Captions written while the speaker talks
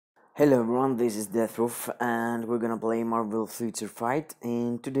Hello everyone, this is Deathroof and we're gonna play Marvel Future Fight.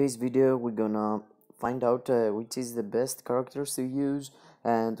 In today's video we're gonna find out which is the best characters to use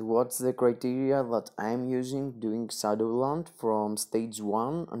and what's the criteria that I'm using doing SHADOWLAND from stage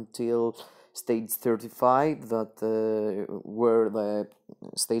 1 until stage 35, where the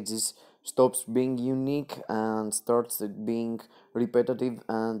stages stops being unique and starts being repetitive,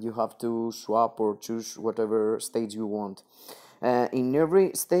 and you have to swap or choose whatever stage you want. In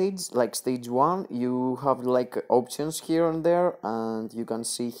every stage, like stage 1, you have like options here and there, and you can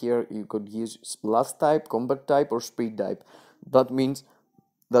see here you could use blast type, combat type, or speed type. That means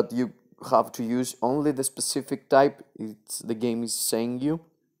that you have to use only the specific type the game is saying you.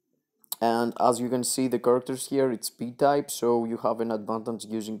 And as you can see, the characters here, it's speed type, so you have an advantage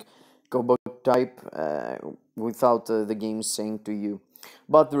using combat type without the game saying to you.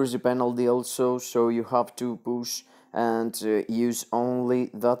 But there is a penalty also, so you have to push and use only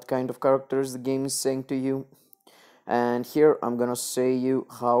that kind of characters the game is saying to you. And here I'm gonna say you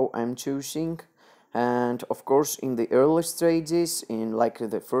how I'm choosing. And of course, in the early stages, in like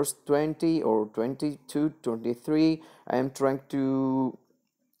the first 20 or 22, 23, I am trying to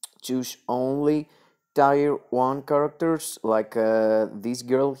choose only tier 1 characters, like this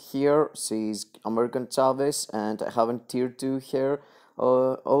girl here. She's American Chavez, and I haven't tier 2 here.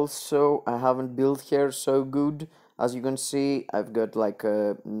 Also, I haven't built her so good. As you can see, I've got like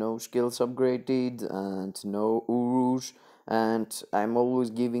no skills upgraded and no Urus, and I'm always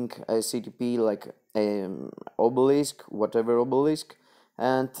giving a CTP like obelisk, whatever obelisk,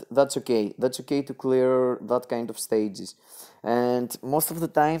 and that's okay. That's okay to clear that kind of stages. And most of the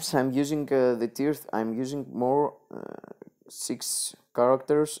times I'm using I'm using more 6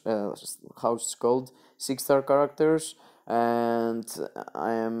 characters, how it's called, 6-star characters, and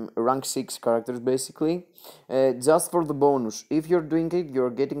I am rank 6 characters basically, just for the bonus. If you're doing it, you're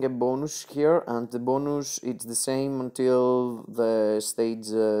getting a bonus here, and the bonus it's the same until the stage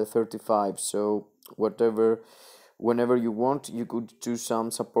 35, so whenever you want, you could choose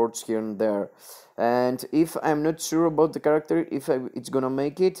some supports here and there. And if I'm not sure about the character, if it's gonna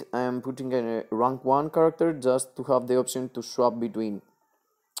make it, I'm putting a rank 1 character just to have the option to swap between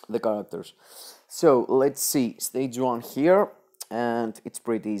the characters. So let's see, stage 1 here, and it's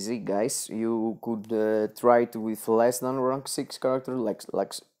pretty easy, guys. You could try it with less than rank 6 character, like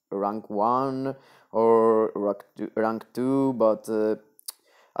rank 1 or rank 2, but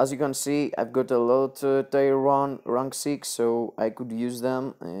as you can see, I've got a lot tier 1, rank 6, so I could use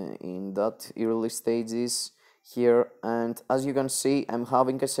them in that early stages here. And as you can see, I'm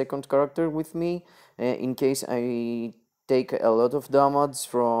having a second character with me in case I take a lot of damage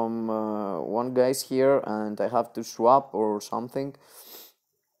from one guy's here and I have to swap or something.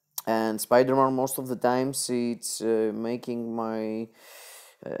 And Spider-Man, most of the times it's making my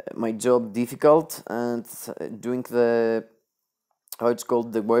job difficult, and doing the how it's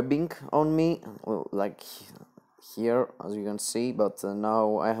called, the webbing on me, well, like here, as you can see. But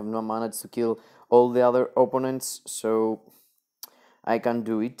now I have not managed to kill all the other opponents, so I can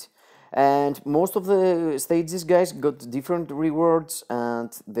do it. And most of the stages, guys, got different rewards,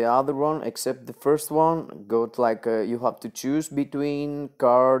 and the other one, except the first one, got like you have to choose between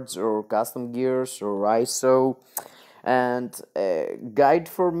cards or custom gears or ISO. And guide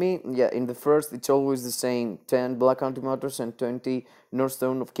for me, yeah, in the first it's always the same: 10 black antimaters and 20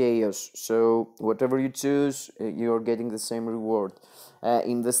 Northstone of Chaos. So whatever you choose, you're getting the same reward.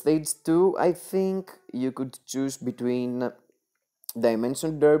 In the stage 2, I think you could choose between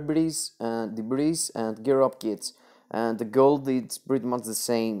dimension debris and gear up kits, and the gold it's pretty much the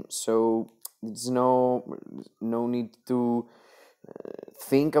same, so it's no need to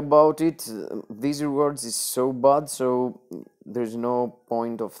think about it. These rewards is so bad, so there's no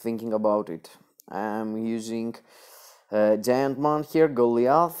point of thinking about it. I'm using Giant Man here,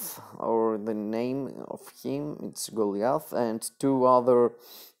 Goliath, or the name of him, it's Goliath, and 2 other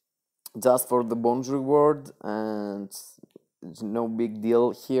just for the bonus reward, and it's no big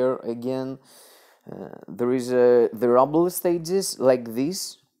deal here again. There is the rubble stages like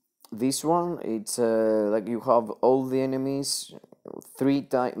this one. It's like you have all the enemies, 3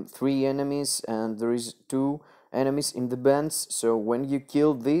 enemies, and there is 2 enemies in the bands. So when you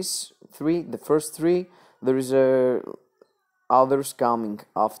kill these 3, the first 3, there is others coming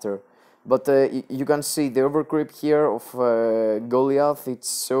after. But you can see the overcreep here of Goliath, it's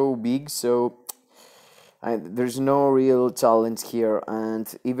so big, so there's no real challenge here. And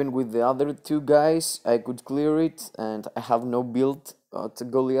even with the other 2 guys, I could clear it, and I have no build at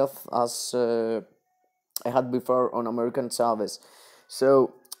Goliath as I had before on American Chavez.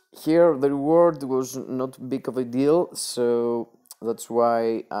 So here the reward was not big of a deal, so that's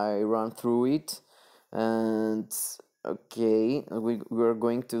why I run through it. And okay, we're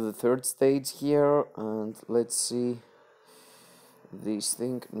going to the third stage here, and let's see this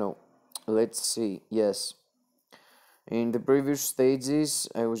thing. No, let's see. Yes, in the previous stages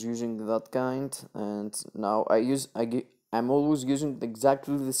I was using that kind, and now I'm always using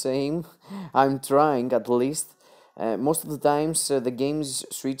exactly the same. I'm trying at least. Most of the times the game is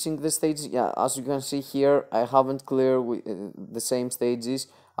switching the stages. Yeah, as you can see here, I haven't cleared the same stages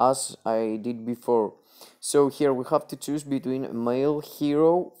as I did before. So here we have to choose between male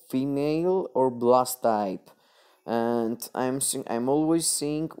hero, female, or blast type. And I'm always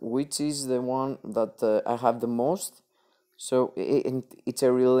seeing which is the one that I have the most. So it's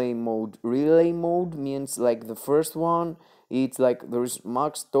a relay mode. Relay mode means like the first one, it's like there's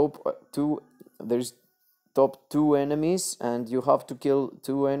max top two, there's top two enemies, and you have to kill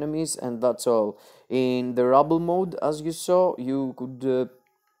two enemies, and that's all. In the rubble mode, as you saw, you could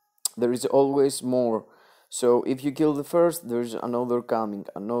there is always more. So if you kill the first, there's another coming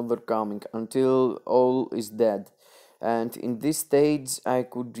until all is dead. And in this stage I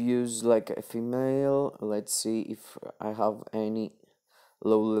could use like a female. Let's see if I have any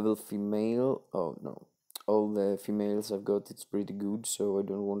low level female. Oh no, all the females I've got, it's pretty good, so I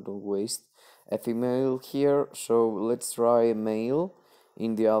don't want to waste a female here. So let's try a male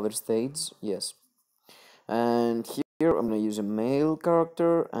in the other stage. Yes, and here I'm gonna use a male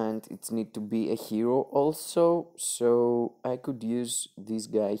character, and it need to be a hero also, so I could use this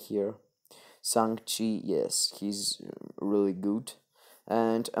guy here, Sang-Chi. Yes, he's really good.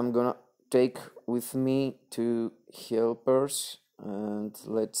 And I'm gonna take with me two helpers, and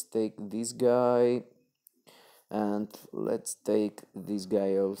let's take this guy, and let's take this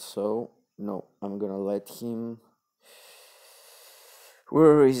guy also. No, I'm gonna let him.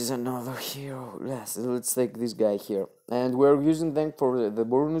 Where is another hero? Yes, let's take this guy here. And we're using them for the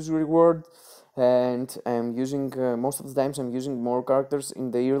bonus reward. And I'm using, most of the times I'm using more characters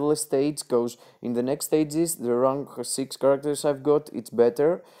in the early stage, because in the next stages, the rank 6 characters I've got, it's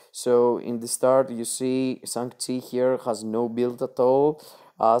better. So in the start, you see Sang-Chi here has no build at all,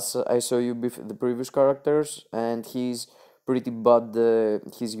 as I saw you the previous characters, and he's pretty bad,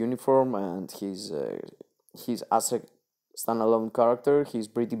 his uniform, and he's as a standalone character, he's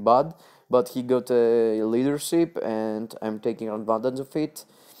pretty bad, but he got a leadership, and I'm taking advantage of it,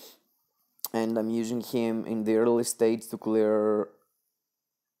 and I'm using him in the early stage to clear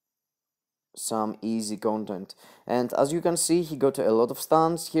some easy content. And as you can see, he got a lot of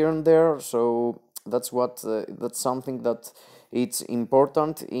stuns here and there, so that's something that it's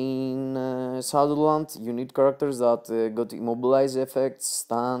important in Shadowland. You need characters that got immobilize effects,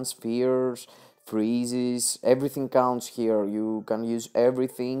 stuns, fears, freezes, everything counts here. You can use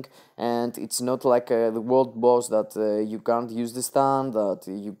everything, and it's not like the world boss that you can't use the stun, that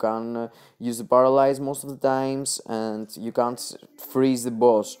you can use the paralyze most of the times, and you can't freeze the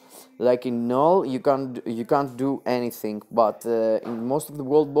boss. Like in Null, you can't do anything, but in most of the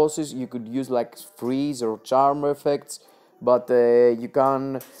world bosses you could use like freeze or charm effects, but you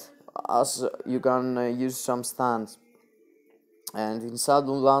can use some stuns. And in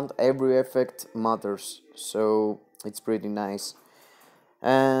Shadowland every effect matters, so it's pretty nice.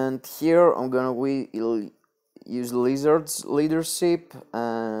 And here I'm gonna use Lizard's leadership,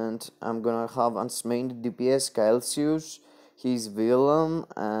 and I'm gonna have as main DPS Caelsius. He's villain,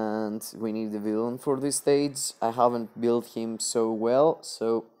 and we need a villain for this stage. I haven't built him so well,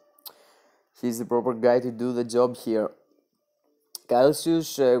 so he's the proper guy to do the job here.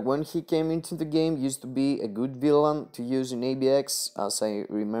 Caelsius, when he came into the game, used to be a good villain to use in ABX, as I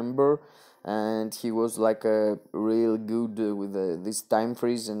remember, and he was like a real good with this time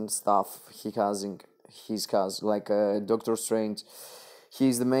freeze and stuff he has like Doctor Strange.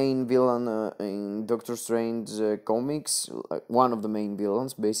 He's the main villain in Doctor Strange comics, one of the main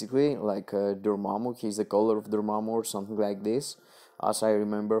villains basically, like Dormammu. He's the color of Dormammu or something like this, as I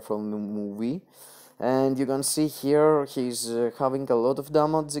remember from the movie. And you can see here he's having a lot of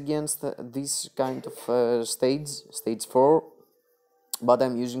damage against this kind of stage 4, but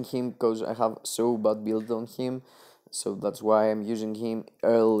I'm using him because I have so bad build on him, so that's why I'm using him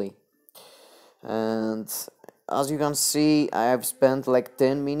early. And as you can see, I have spent like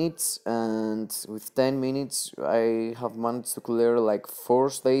 10 minutes, and with 10 minutes I have managed to clear like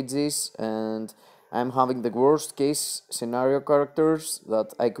 4 stages, and I'm having the worst case scenario characters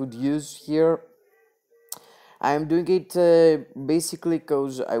that I could use here. I'm doing it basically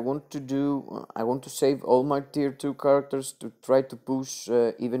because I want to save all my tier 2 characters to try to push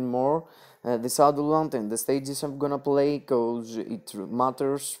even more the Shadowland and the stages I'm gonna play, because it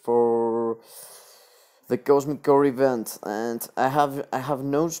matters for the Cosmic Core event, and I have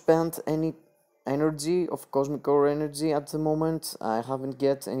no spent any energy of Cosmic Core energy at the moment. I haven't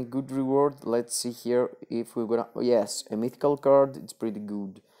get any good reward. Let's see here if we're gonna, yes, a mythical card. It's pretty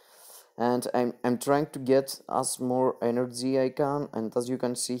good, and I'm trying to get as more energy I can, and as you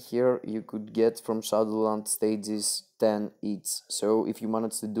can see here, you could get from Shadowland stages 10 each. So if you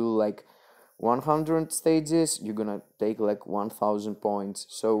manage to do like 100 stages, you're gonna take like 1000 points.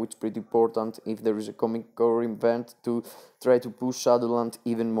 So it's pretty important if there is a Comic Core event to try to push Shadowland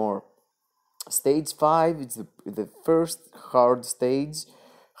even more. Stage 5 is the first hard stage,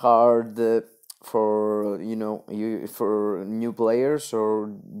 hard for for new players, or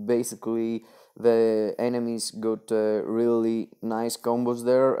basically the enemies got really nice combos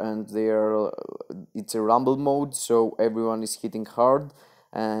there, and they are it's a rumble mode, so everyone is hitting hard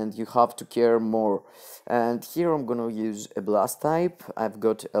and you have to care more. And here I'm gonna use a blast type. I've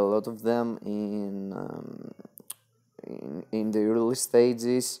got a lot of them in the early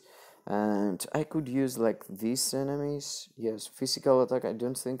stages, and I could use like these enemies. Yes, physical attack. I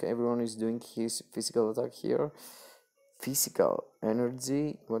don't think everyone is doing his physical attack here. Physical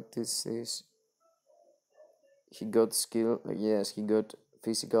energy. What is this? He got skill. Yes, he got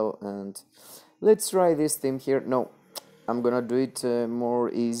physical. And let's try this team here. No, I'm gonna do it more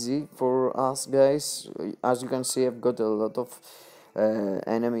easy for us guys. As you can see, I've got a lot of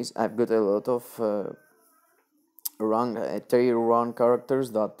enemies. I've got a lot of tier 1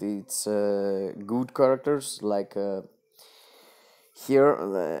 characters that it's good characters, like here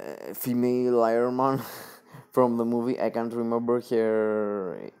the female Iron Man from the movie. I can't remember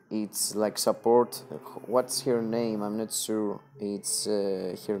her. It's like support. What's her name? I'm not sure. It's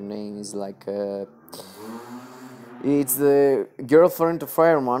her name is like it's the girlfriend of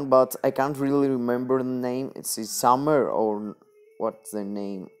Iron Man, but I can't really remember the name. It's Summer, or what's the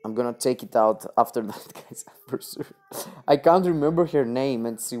name? I'm gonna take it out after that, guys. For sure. I can't remember her name,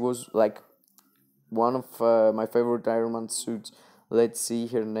 and she was like one of my favorite Iron Man suits. Let's see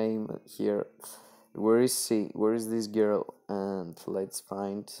her name here. Where is she? Where is this girl? And let's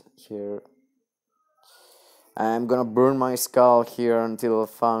find her. I'm gonna burn my skull here until I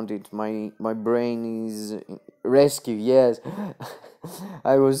found it. My brain is rescue. Yes,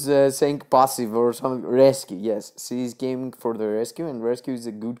 I was saying passive or something. Rescue. Yes, she's gaming for the rescue, and rescue is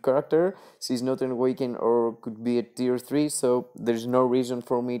a good character. She's not an awaken or could be a tier 3, so there's no reason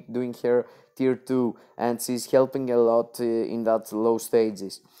for me doing her tier 2, and she's helping a lot in that low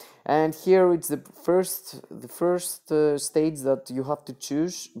stages. And here it's the first stage that you have to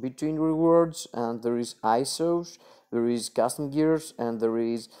choose between rewards, and there is ISOs, there is custom gears, and there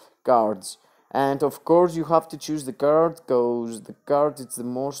is cards. And of course you have to choose the card, because the card is the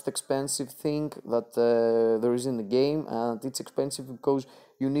most expensive thing that there is in the game, and it's expensive because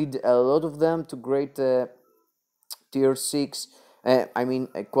you need a lot of them to grade tier 6, I mean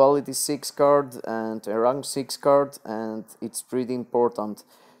a quality 6 card and a rank 6 card, and it's pretty important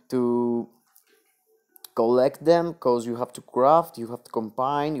to collect them, because you have to craft, you have to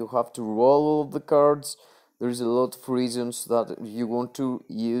combine, you have to roll all of the cards. There's a lot of reasons that you want to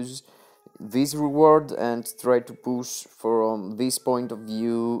use this reward and try to push from this point of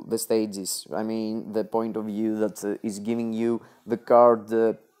view the stages. I mean the point of view that is giving you the card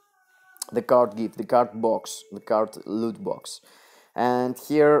gift, the card box, the card loot box. And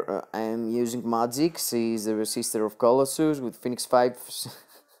here I'm using Magic. She is the sister of Colossus with Phoenix 5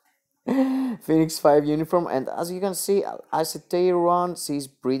 Phoenix 5 uniform, and as you can see, as a tier 1, she's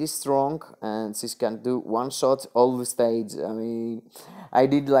pretty strong, and she can do one shot all the stage. I mean, I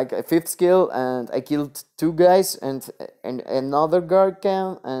did like a 5th skill, and I killed 2 guys, and another guard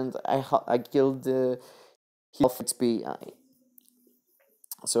came, and I killed half HP.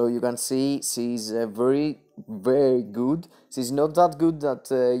 So you can see she's very good. She's not that good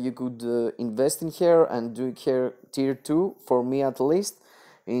that you could invest in her and do her tier 2, for me at least,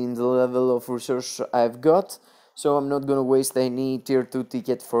 in the level of research I've got. So I'm not gonna waste any tier 2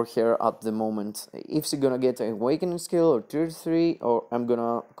 ticket for her at the moment. If she's gonna get an awakening skill or tier 3, or I'm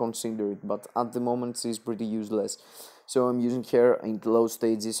gonna consider it, but at the moment she's pretty useless. So I'm using her in the low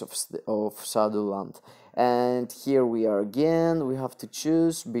stages of Shadowland. And here we are again. We have to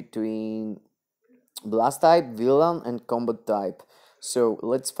choose between blast type, villain, and combat type. So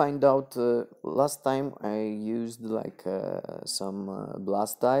let's find out. Last time I used like some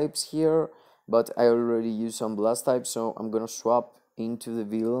blast types here, but I already used some blast types, so I'm gonna swap into the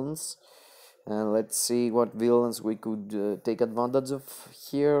villains, and let's see what villains we could take advantage of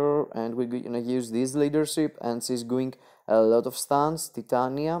here. And we're gonna use this leadership, and she's going a lot of stuns,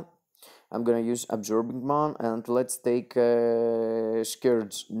 Titania, I'm gonna use Absorbing Man, and let's take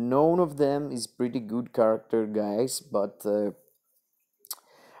Scourge. None of them is pretty good character, guys, but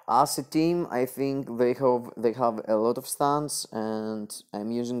as a team, I think they have a lot of stuns, and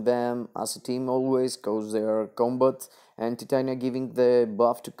I'm using them as a team always because they are combat, and Titania giving the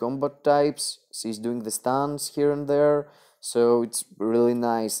buff to combat types. She's doing the stuns here and there, so it's really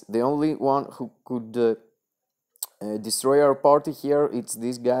nice. The only one who could destroy our party here, it's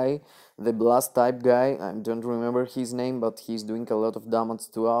this guy, the blast type guy. I don't remember his name, but he's doing a lot of damage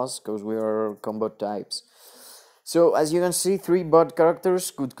to us because we are combat types. So as you can see, 3 bot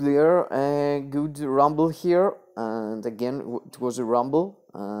characters could clear a good rumble here, and again it was a rumble,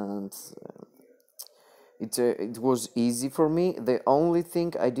 and it was easy for me. The only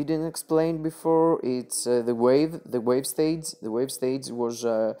thing I didn't explain before, it's the wave stage. The wave stage was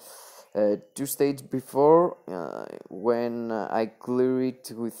 2 stages before, when I clear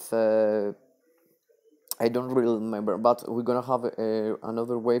it with I don't really remember, but we're gonna have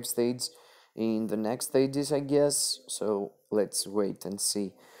another wave stage in the next stages, I guess, so let's wait and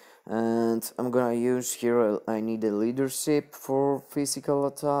see. And I'm gonna use here, I need a leadership for physical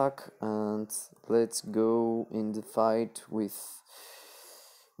attack, and let's go in the fight with,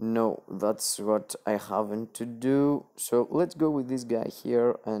 no, that's what I haven't to do, so let's go with this guy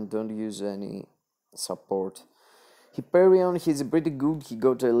here and don't use any support. Hyperion, he's pretty good, he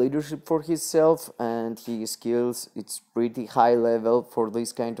got a leadership for himself, and his skills, it's pretty high level for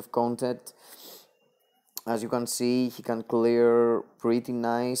this kind of content. As you can see, he can clear pretty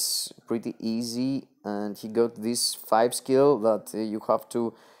nice, pretty easy, and he got this 5 skill that you have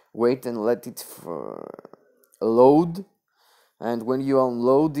to wait and let it load, and when you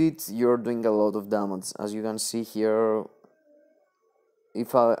unload it, you're doing a lot of damage. As you can see here,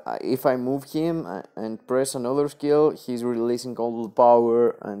 if I move him and press another skill, he's releasing all the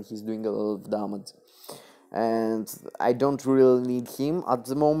power and he's doing a lot of damage. And I don't really need him at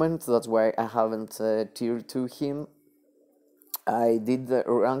the moment, that's why I haven't tier 2 him. I did the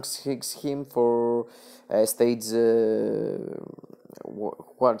rank 6 him for stage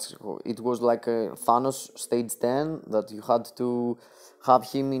what it was like a Thanos stage 10, that you had to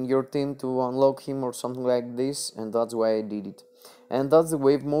have him in your team to unlock him or something like this, and that's why I did it. And that's the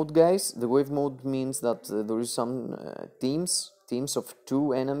wave mode, guys. The wave mode means that there is some teams of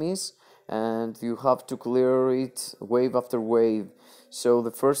 2 enemies, and you have to clear it wave after wave. So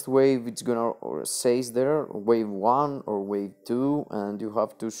the first wave, it's gonna says there wave 1 or wave 2, and you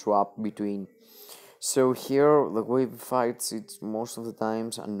have to swap between. So here the wave fights, it's most of the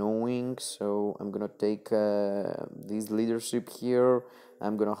times annoying, so I'm gonna take this leadership here.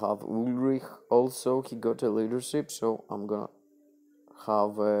 I'm gonna have Ulrich also, he got a leadership, so I'm gonna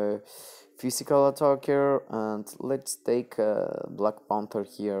have a physical attacker, and let's take Black Panther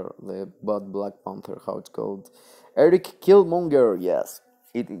here, the bad Black Panther, how it's called, Eric Killmonger, yes,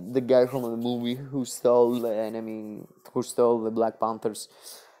 the guy from the movie who stole the enemy, who stole the Black Panther's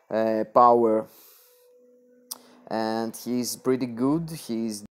power, and he's pretty good.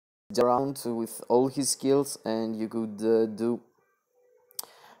 He's around with all his skills, and you could do.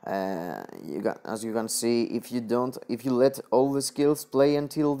 As you can see, if you let all the skills play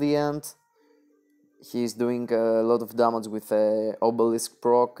until the end, he's doing a lot of damage with obelisk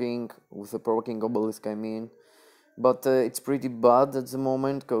proccing, with a proccing obelisk, I mean. But it's pretty bad at the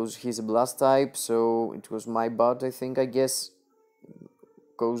moment because he's a blast type, so it was my bad, I guess,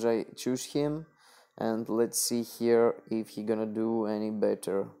 because I choose him. And let's see here if he gonna do any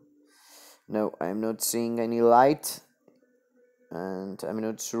better. No, I'm not seeing any light, and I'm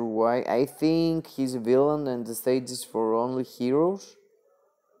not sure why. I think he's a villain and the stage is for only heroes.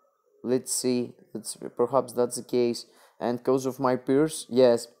 Let's see, perhaps that's the case. And because of my peers,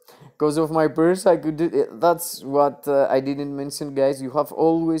 yes, because of my peers, I could do it. That's what I didn't mention, guys. You have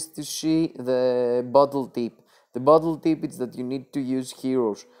always to see the bottle tip. The bottle tip is that you need to use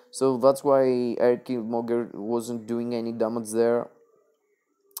heroes, so that's why Eric Killmonger wasn't doing any damage there.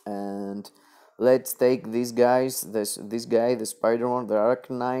 And let's take these guys. This guy, the Spider-Man, the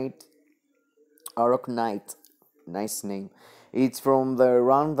Arachknight, nice name. It's from the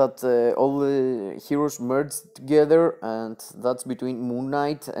run that all the heroes merged together, and that's between Moon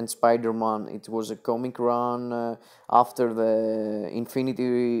Knight and Spider-Man. It was a comic run after the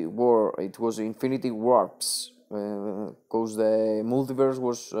Infinity War. It was Infinity Warps, because the multiverse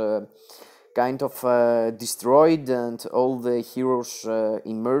was kind of destroyed, and all the heroes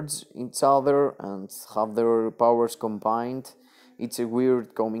emerge each other and have their powers combined. It's a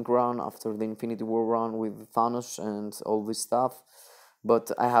weird comic run after the Infinity War run with Thanos and all this stuff.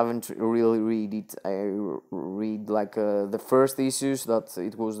 but I haven't really read it. I read like the first issues, that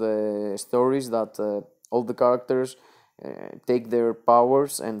it was the stories that all the characters take their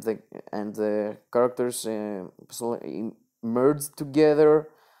powers, and the characters merged together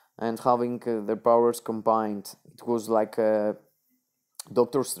and having their powers combined. It was like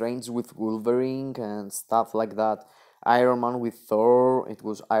Doctor Strange with Wolverine and stuff like that. Iron Man with Thor. It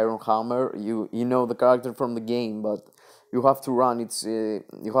was Iron Hammer. You know the character from the game, but you have to run.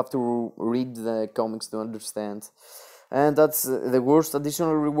 You have to read the comics to understand. And that's the worst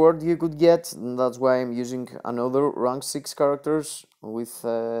additional reward you could get. And that's why I'm using another rank 6 characters with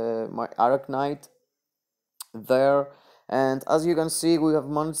my Arachnite there. And as you can see, we have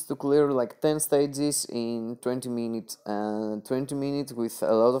managed to clear like 10 stages in 20 minutes, and 20 minutes with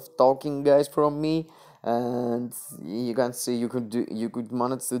a lot of talking, guys, from me. And you can see you could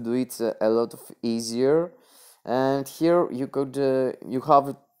manage to do it a lot of easier. And here you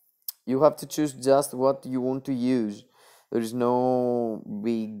have to choose just what you want to use. There is no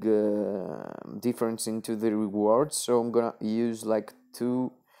big difference into the rewards, so I'm gonna use like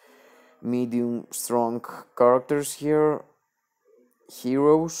two medium strong characters here,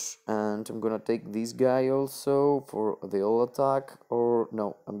 heroes, and I'm gonna take this guy also for the all attack. Or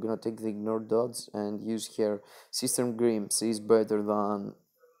no, I'm gonna take the ignore dodge and use here System Grims. Is better than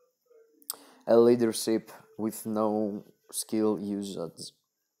a leadership with no skill usage.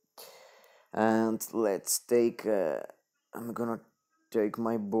 And let's take I'm gonna take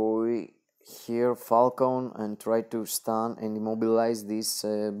my boy here, Falcon, and try to stun and immobilize this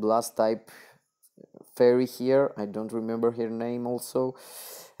blast type fairy here. I don't remember her name also.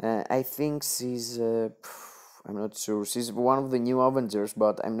 I think she's I'm not sure. She's one of the new Avengers,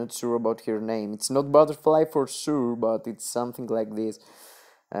 but I'm not sure about her name. It's not Butterfly for sure, but it's something like this.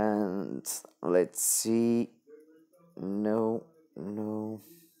 And let's see. No, no.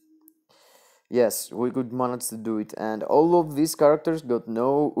 Yes, we could manage to do it. And all of these characters got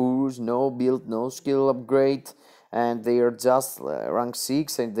no Urus, no build, no skill upgrade, and they are just rank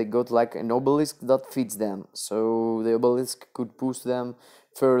 6, and they got like an obelisk that fits them. So the obelisk could push them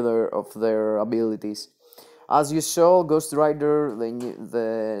further of their abilities. As you saw, Ghost Rider,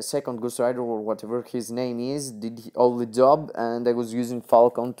 the second Ghost Rider, or whatever his name is, did all the job, and I was using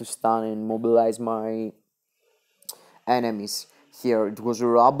Falcon to stun and mobilize my enemies. Here it was a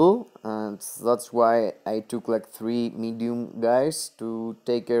rubble, and that's why I took like 3 medium guys to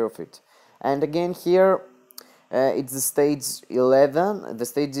take care of it. And again here it's the stage 11. The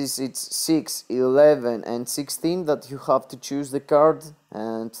stages it's 6, 11 and 16 that you have to choose the card,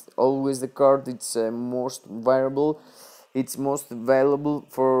 and always the card it's most variable. It's most valuable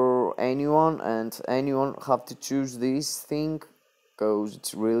for anyone, and anyone have to choose this thing because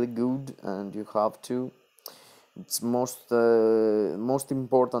it's really good, and you have to. It's most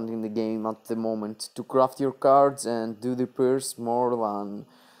important in the game at the moment to craft your cards and do the pairs more than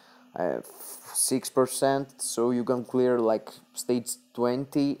 6%, so you can clear like stage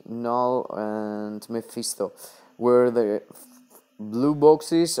 20, Null and Mephisto, where the blue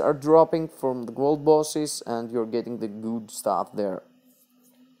boxes are dropping from the gold bosses and you're getting the good stuff there.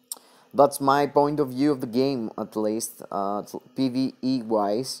 That's my point of view of the game, at least PvE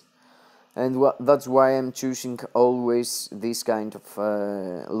wise. And that's why I'm choosing always this kind of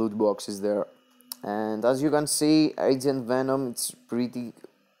loot boxes there. And as you can see, Agent Venom, it's pretty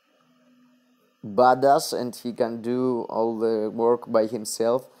badass, and he can do all the work by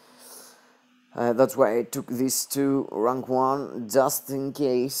himself. That's why I took these two rank 1, just in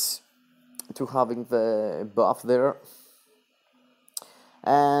case, to having the buff there.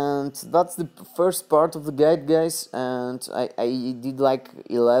 And that's the first part of the guide, guys, and I did like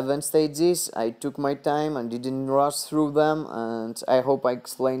 11 stages. I took my time and didn't rush through them, and I hope I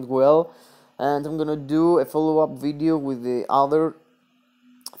explained well. And I'm gonna do a follow-up video with the other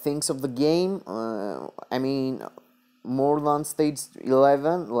things of the game. I mean, more than stage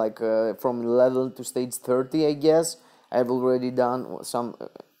 11, like from 11 to stage 30, I guess. I've already done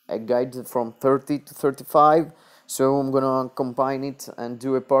a guide from 30 to 35. So I'm gonna combine it and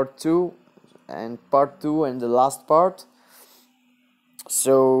do a part 2 and the last part,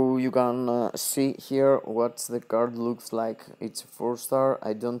 so you can see here what the card looks like. It's a 4-star.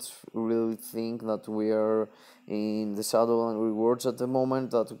 I don't really think that we are in the Shadowland rewards at the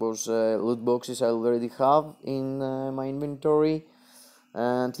moment. That was loot boxes I already have in my inventory.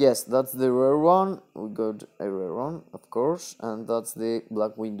 And yes, that's the rare one. We got a rare one, of course, and that's the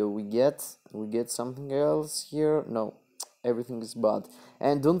black window we get. We get something else here? No, everything is bad.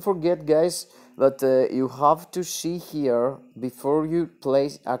 And don't forget, guys, that you have to see here before you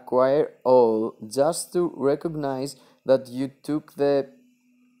place acquire all, just to recognize that you took the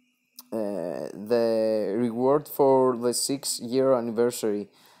reward for the 6-year anniversary.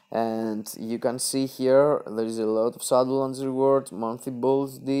 And you can see here there is a lot of Shadowlands reward, monthly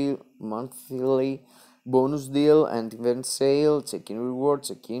bonus deal, and event sale, check-in reward,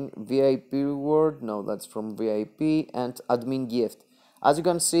 check-in, VIP reward, no, that's from VIP, and admin gift. As you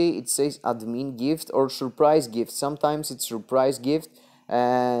can see, it says admin gift or surprise gift. Sometimes it's surprise gift,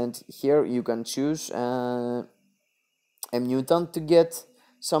 and here you can choose a mutant to get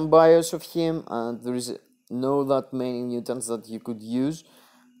some bios of him, and there is no that many mutants that you could use.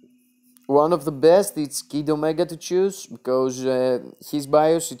 One of the best is Kid Omega to choose, because his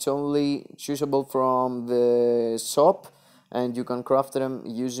bios it's only choosable from the shop, and you can craft them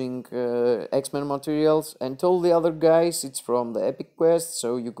using X-Men materials, and all the other guys it's from the Epic Quest,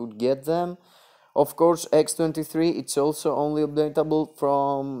 so you could get them. Of course, X23 it's also only updatable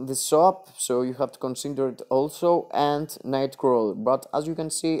from the shop, so you have to consider it also, and Nightcrawler. But as you can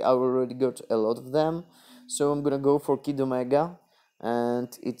see, I already got a lot of them, so I'm gonna go for Kid Omega.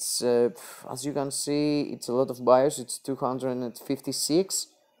 And it's as you can see, it's a lot of bios, it's 256.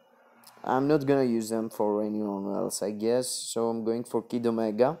 I'm not gonna use them for anyone else, I guess, so I'm going for Kid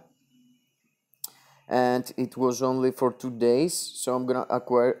Omega. And it was only for 2 days, so I'm gonna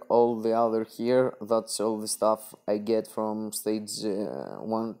acquire all the other here. That's all the stuff I get from stage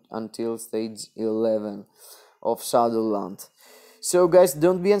 1 until stage 11 of Shadowland. So guys,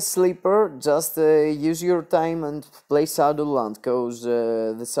 don't be a sleeper, just use your time and play Shadowland, cause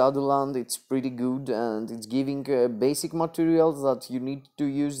the Shadowland it's pretty good, and it's giving basic materials that you need to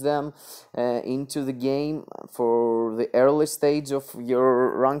use them into the game for the early stage of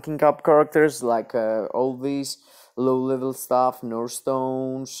your ranking up characters, like all these low level stuff, North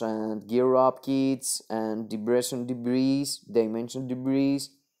Stones and gear up kits and dimension debris.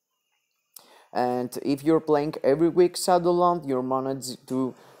 And if you're playing every week Shadowland, you're managed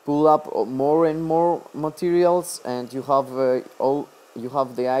to pull up more and more materials, and you have the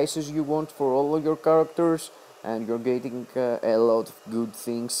ISOs you want for all of your characters, and you're getting a lot of good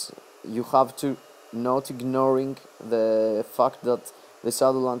things. You have to not ignoring the fact that the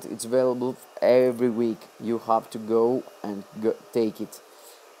Shadowland is available every week. You have to go and take it.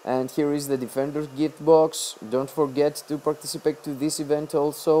 And here is the Defender's gift box. Don't forget to participate to this event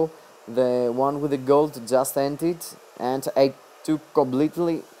also. The one with the gold just ended, and I took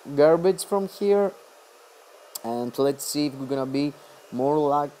completely garbage from here. And let's see if we're gonna be more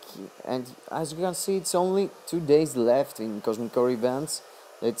lucky. And as you can see, it's only 2 days left in Cosmic Core events.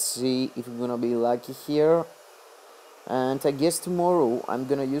 Let's see if we're gonna be lucky here. And I guess tomorrow I'm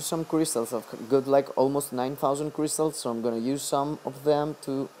gonna use some crystals. I've got like almost 9,000 crystals, so I'm gonna use some of them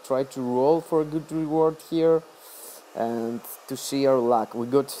to try to roll for a good reward here and to see our luck. We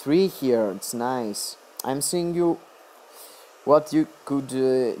got 3 here, it's nice. I'm seeing you what you could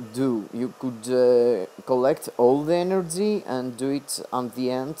do. You could collect all the energy and do it at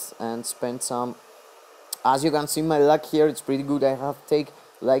the end and spend some. As you can see, my luck here it's pretty good. I have take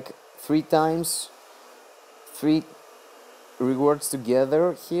like 3 times 3 rewards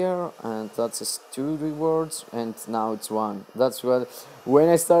together here, and that's just 2 rewards, and now it's 1. That's what, when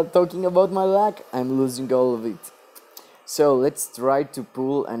I start talking about my luck, I'm losing all of it. So let's try to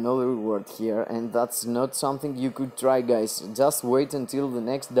pull another reward here, and that's not something you could try, guys. Just wait until the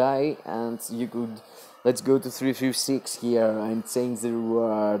next day, and you could. Let's go to 356 here and change the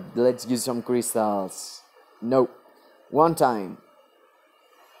reward. Let's use some crystals. No, 1 time,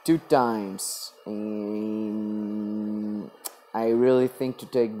 2 times. I really think to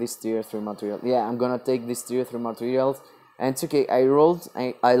take this tier 3 material. Yeah, I'm gonna take this tier 3 materials, and it's okay.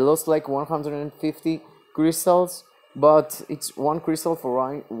 I lost like 150 crystals. But it's 1 crystal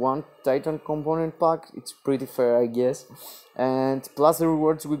for 1 Titan component pack. It's pretty fair, I guess. And plus the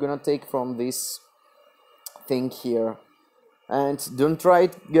rewards we're gonna take from this thing here. And don't try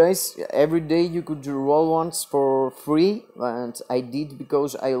it, guys. Every day you could roll once for free, and I did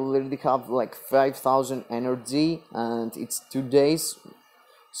because I already have like 5,000 energy, and it's 2 days,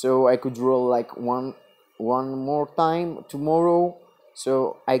 so I could roll like one more time tomorrow,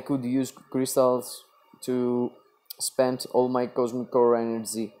 so I could use crystals to spend all my Cosmic Core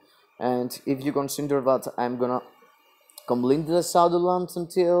energy. And if you consider that I'm gonna complete the Shadowlands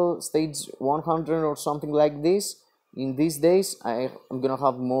until stage 100 or something like this, in these days I'm gonna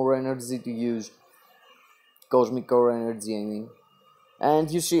have more energy to use, Cosmic Core energy I mean. And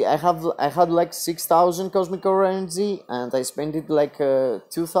you see, I had like 6,000 Cosmic Core energy, and I spent it like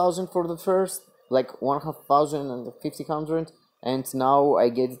 2,000 for the first, like 1,000 and 1,500, and now I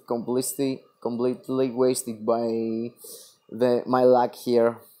get it completely wasted by my luck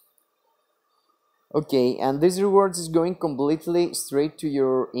here. Okay, and these rewards is going completely straight to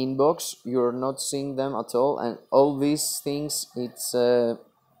your inbox. You're not seeing them at all, and all these things, it's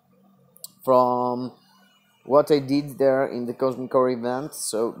from what I did there in the Cosmic Core event.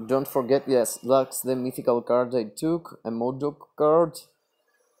 So don't forget, yes, that's the mythical card I took, a Modok card.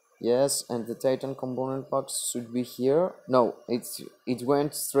 Yes, and the Titan component packs should be here. No, it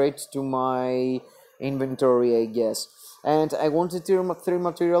went straight to my inventory, I guess. And I wanted three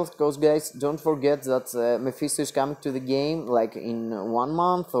materials because, guys, don't forget that Mephisto is coming to the game like in 1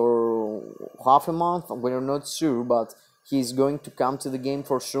 month or half a month. We're not sure, but he's going to come to the game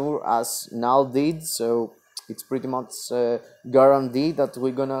for sure, as Null did. So it's pretty much guaranteed that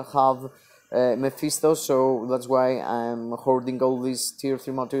we're gonna have Mephisto, so that's why I'm hoarding all these tier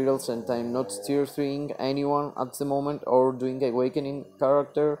 3 materials, and I'm not tier 3ing anyone at the moment or doing awakening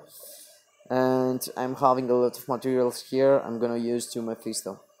character, and I'm having a lot of materials here I'm gonna use to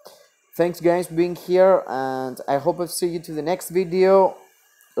Mephisto. Thanks guys being here, and I hope I'll see you to the next video.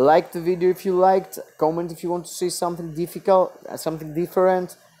 Like the video if you liked, comment if you want to see something difficult, something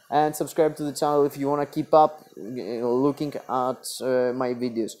different, and subscribe to the channel if you want to keep up looking at my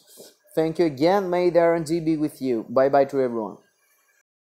videos. Thank you again, may the RNG be with you. Bye bye to everyone.